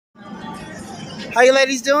How you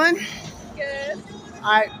ladies doing? Good.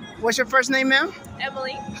 All right. What's your first name, ma'am?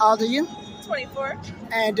 Emily. How old are you? 24.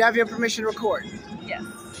 And do I have your permission to record? Yes.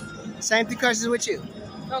 Same three questions with you.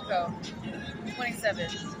 Coco. 27.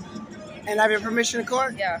 And I have your permission to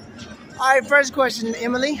record? Yeah. All right. First question,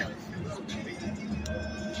 Emily.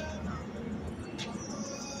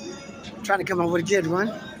 I'm trying to come up with a good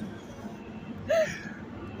one.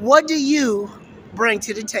 What do you bring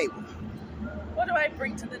to the table? What do I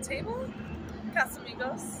bring to the table?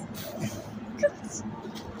 Casamigos.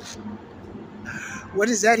 What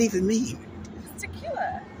does that even mean? It's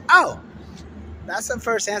tequila. Oh, that's the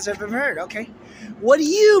first answer I've ever heard. Okay. What do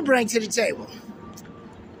you bring to the table?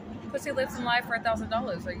 Pussy lives in life for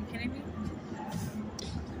 $1,000. Are you kidding me?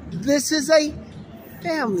 This is a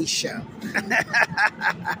family show.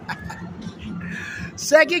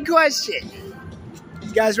 Second question.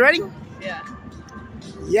 You guys ready? Yeah.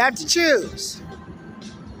 You have to choose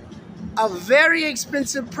a very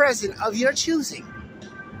expensive present of your choosing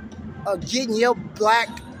or getting your back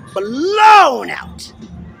blown out.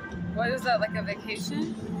 What is that, like a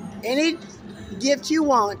vacation? Any gift you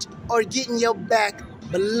want or getting your back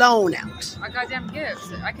blown out. A goddamn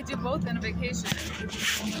gift. I could do both in a vacation.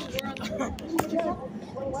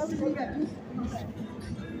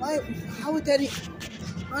 Why? How would that even?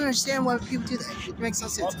 I don't understand why people do that. It makes no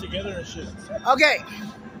sense. All together and shit. Okay.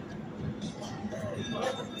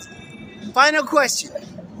 Final question.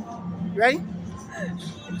 Ready?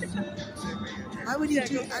 Why would you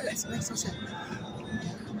do that? That makes no sense.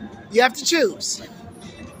 You have to choose.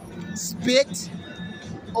 Spit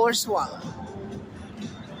or swallow.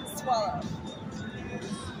 Swallow.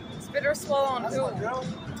 Spit or swallow on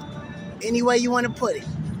who? Any way you want to put it.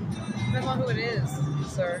 Depends on who it is,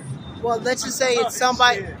 sir. Well, let's just say it's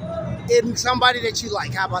somebody that you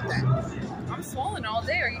like. How about that? I'm swallowing all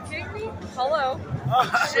day. Are you kidding me? Hello.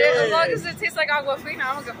 Shit, as long as it tastes like Aquafina,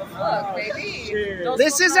 I don't give a fuck, baby. Don't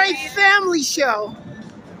This smoke is no a weed. family show.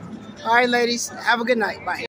 All right, ladies. Have a good night. Bye.